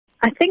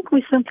I think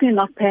we're simply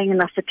not paying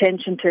enough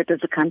attention to it as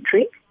a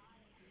country.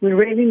 We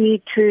really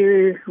need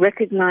to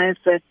recognize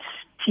that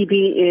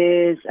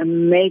TB is a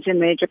major,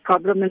 major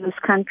problem in this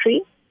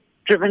country,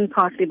 driven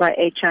partly by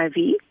HIV,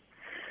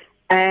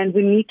 and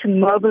we need to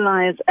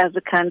mobilize as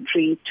a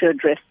country to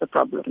address the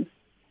problem.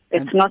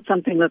 It's not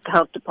something that the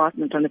health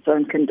department on its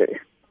own can do.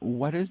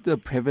 What is the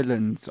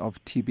prevalence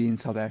of TB in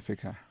South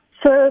Africa?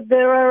 So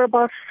there are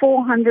about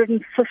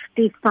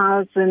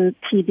 450,000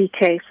 TB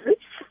cases.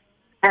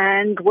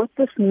 And what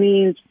this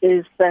means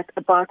is that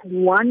about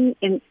 1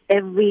 in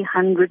every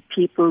 100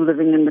 people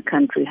living in the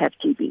country have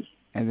TB.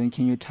 And then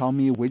can you tell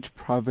me which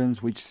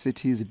province, which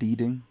city is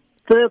leading?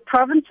 The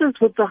provinces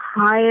with the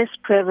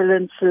highest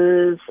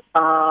prevalences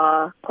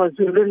are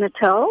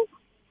KwaZulu-Natal,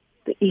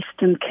 the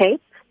Eastern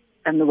Cape,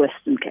 and the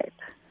Western Cape.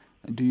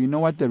 Do you know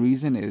what the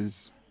reason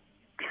is?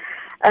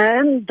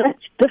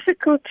 That's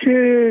difficult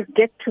to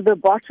get to the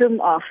bottom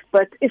of,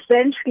 but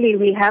essentially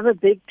we have a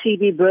big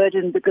TB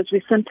burden because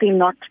we're simply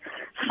not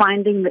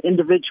finding the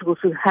individuals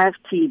who have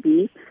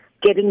TB,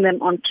 getting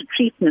them onto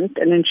treatment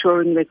and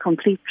ensuring they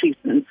complete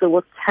treatment. So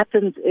what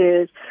happens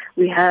is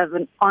we have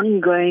an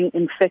ongoing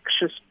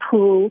infectious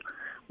pool.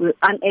 We're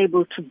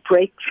unable to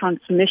break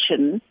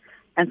transmission,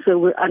 and so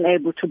we're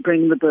unable to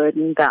bring the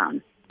burden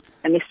down.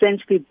 And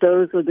essentially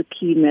those are the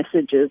key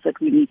messages that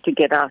we need to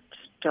get out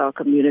to our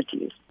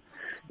communities.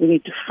 We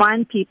need to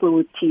find people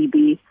with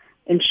TB,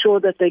 ensure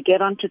that they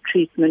get onto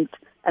treatment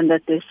and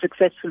that they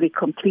successfully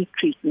complete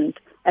treatment.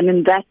 And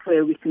in that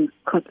way, we can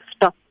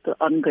stop the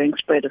ongoing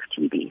spread of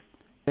TB.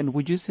 And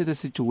would you say the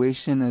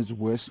situation is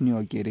worsening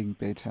or getting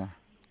better?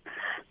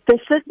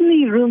 There's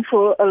certainly room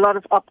for a lot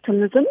of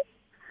optimism.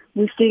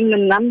 We're seeing the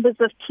numbers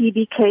of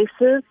TB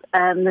cases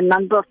and the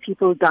number of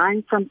people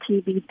dying from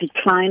TB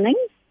declining.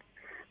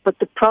 But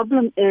the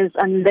problem is,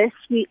 unless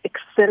we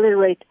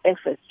accelerate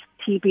efforts,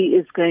 TB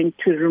is going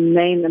to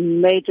remain a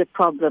major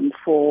problem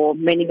for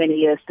many, many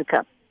years to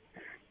come.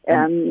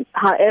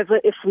 However,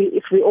 if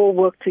we all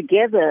work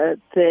together,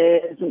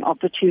 there's an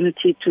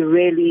opportunity to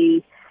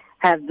really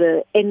have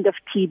the end of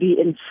TB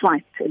in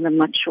sight in a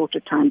much shorter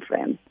time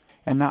frame.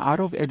 And now, out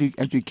of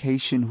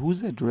education,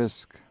 who's at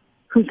risk?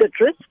 Who's at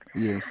risk?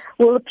 Yes.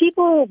 Well, the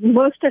people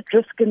most at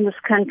risk in this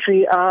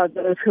country are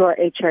those who are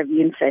HIV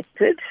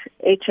infected.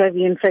 HIV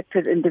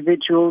infected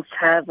individuals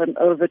have an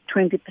over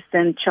 20%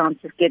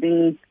 chance of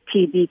getting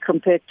TB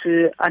compared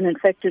to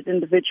uninfected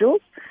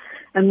individuals.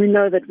 And we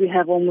know that we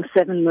have almost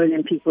 7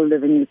 million people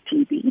living with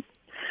TB.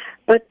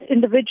 But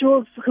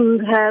individuals who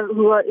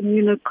are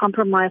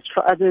immunocompromised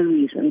for other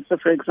reasons, so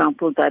for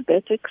example,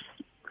 diabetics,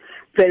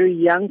 very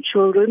young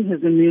children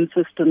whose immune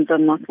systems are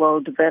not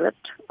well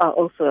developed, are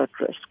also at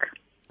risk.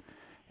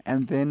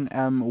 And then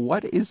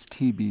what is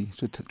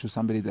TB to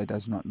somebody that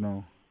does not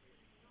know?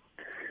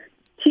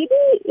 TB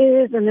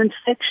is an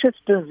infectious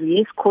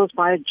disease caused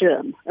by a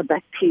germ, a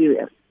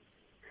bacteria.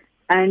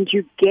 And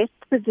you get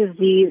the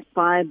disease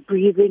by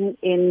breathing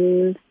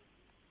in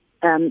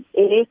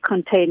air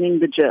containing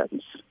the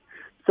germs.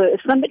 So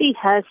if somebody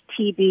has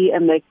TB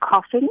and they're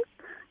coughing,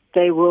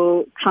 they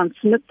will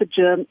transmit the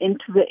germ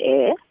into the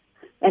air,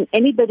 and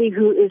anybody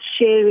who is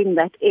sharing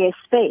that air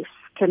space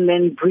can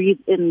then breathe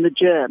in the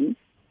germ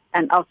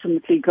and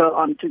ultimately go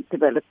on to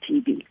develop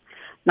TB.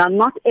 Now,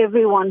 not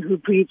everyone who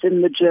breathes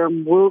in the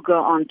germ will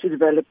go on to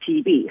develop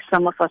TB.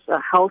 Some of us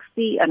are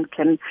healthy and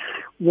can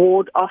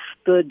ward off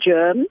the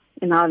germ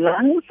in our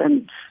lungs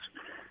and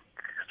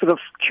sort of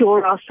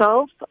cure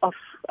ourselves of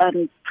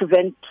and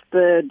prevent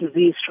the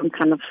disease from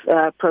kind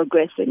of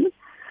progressing.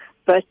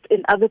 But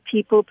in other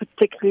people,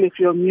 particularly if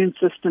your immune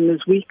system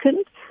is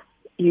weakened,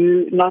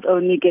 you not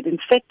only get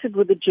infected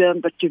with the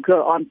germ, but you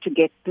go on to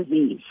get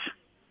disease.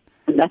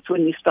 And that's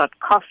when you start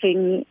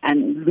coughing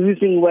and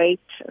losing weight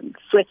and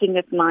sweating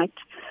at night.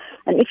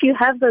 And if you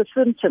have those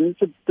symptoms,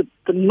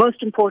 the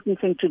most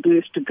important thing to do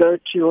is to go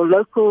to your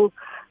local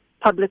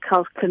public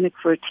health clinic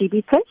for a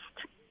TB test.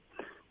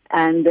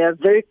 And there are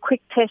very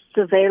quick tests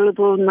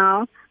available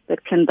now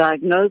that can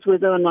diagnose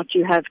whether or not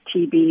you have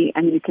TB,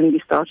 and you can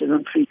be started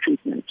on free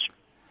treatment.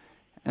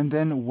 And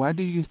then what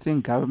do you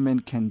think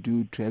government can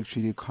do to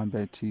actually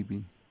combat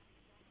TB?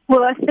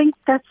 Well, I think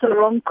that's a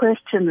wrong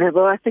question,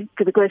 Rebo. I think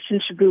the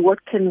question should be,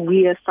 what can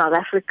we as South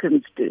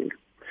Africans do?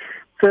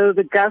 So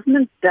the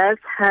government does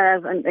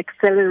have an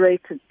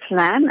accelerated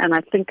plan, and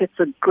I think it's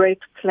a great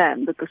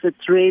plan because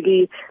it's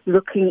really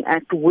looking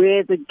at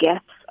where the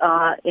gaps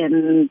are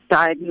in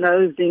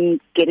diagnosing,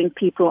 getting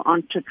people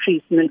onto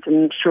treatment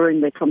and ensuring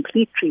they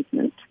complete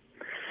treatment.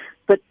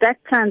 But that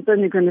plan's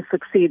only going to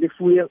succeed if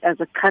we as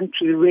a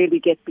country really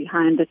get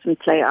behind it and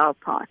play our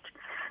part.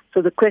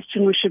 So the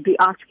question we should be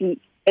asking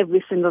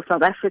every single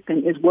South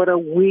African is, what are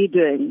we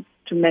doing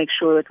to make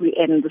sure that we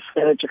end the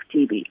scourge of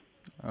TB?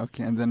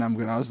 Okay, and then I'm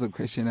going to ask the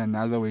question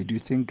another way. Do you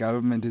think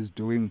government is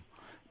doing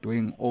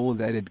all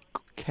that it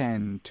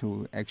can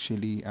to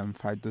actually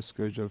fight the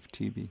scourge of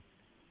TB?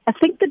 I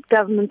think that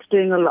government's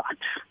doing a lot.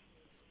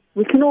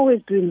 We can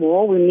always do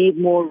more. We need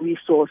more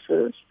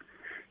resources.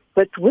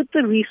 But with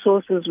the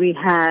resources we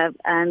have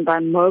and by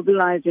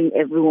mobilizing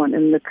everyone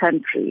in the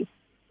country,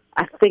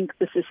 I think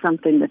this is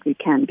something that we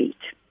can beat.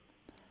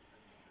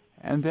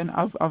 And then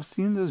I've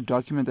seen this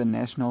document, the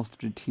National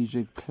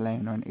Strategic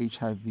Plan on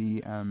HIV,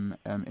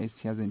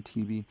 STIs and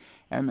TB.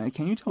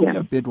 Can you tell me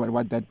a bit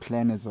what that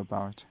plan is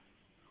about?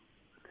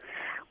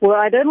 Well,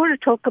 I don't want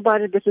to talk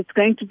about it because it's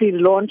going to be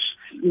launched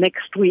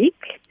next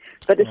week.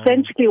 But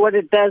essentially what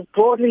it does,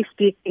 broadly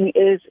speaking,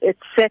 is it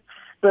sets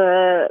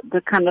the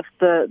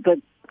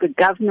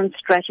government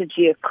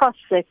strategy across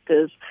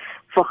sectors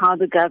for how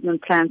the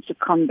government plans to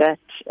combat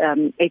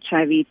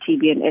HIV,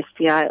 TB, and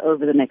STI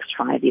over the next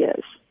 5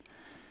 years.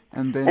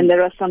 And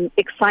there are some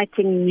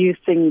exciting new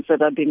things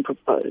that are being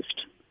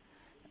proposed.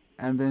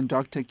 And then,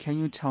 Doctor, can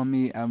you tell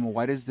me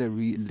what is the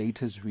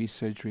latest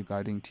research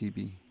regarding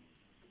TB?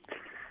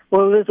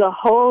 Well, there's a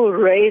whole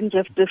range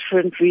of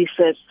different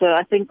research. So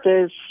I think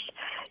there's,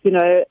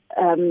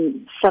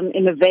 some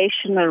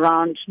innovation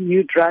around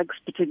new drugs,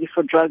 particularly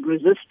for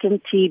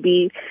drug-resistant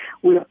TB.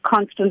 We are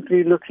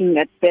constantly looking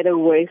at better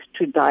ways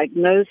to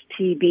diagnose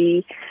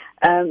TB.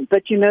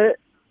 But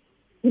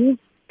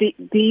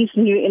these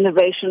new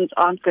innovations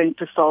aren't going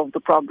to solve the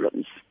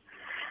problems.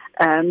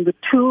 The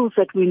tools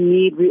that we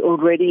need, we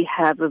already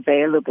have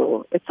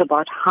available. It's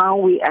about how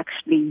we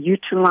actually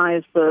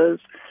utilize those,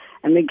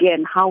 and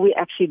again, how we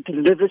actually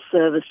deliver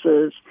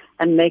services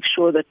and make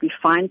sure that we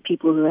find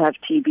people who have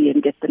TB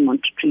and get them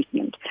onto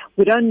treatment.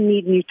 We don't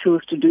need new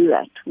tools to do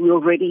that. We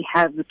already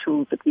have the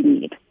tools that we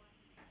need.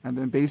 And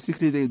then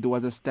basically there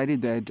was a study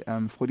that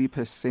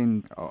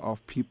 40%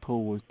 of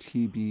people with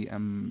TB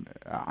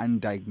are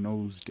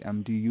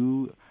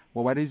undiagnosed.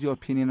 What is your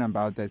opinion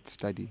about that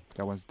study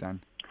that was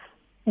done?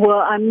 Well,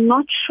 I'm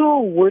not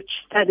sure which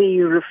study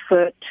you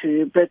referred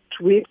to, but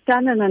we've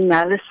done an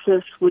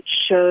analysis which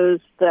shows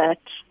that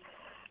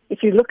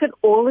if you look at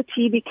all the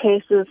TB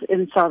cases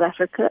in South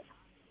Africa,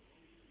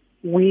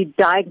 we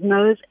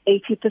diagnose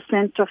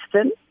 80% of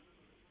them,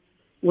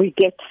 we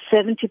get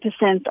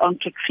 70%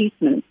 onto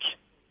treatment,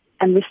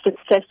 and we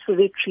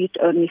successfully treat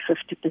only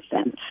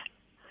 50%.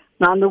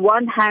 Now, on the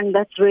one hand,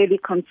 that's really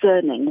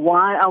concerning.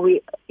 Why are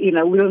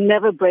we'll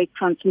never break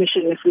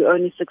transmission if we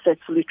only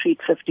successfully treat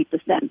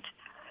 50%.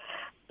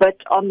 But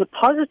on the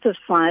positive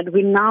side,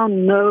 we now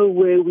know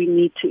where we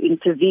need to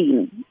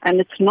intervene.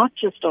 And it's not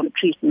just on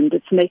treatment,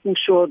 it's making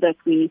sure that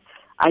we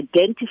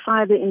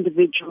identify the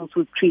individuals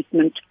with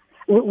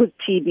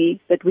TB,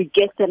 that we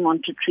get them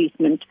onto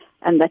treatment,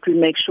 and that we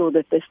make sure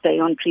that they stay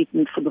on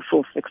treatment for the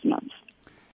full 6 months.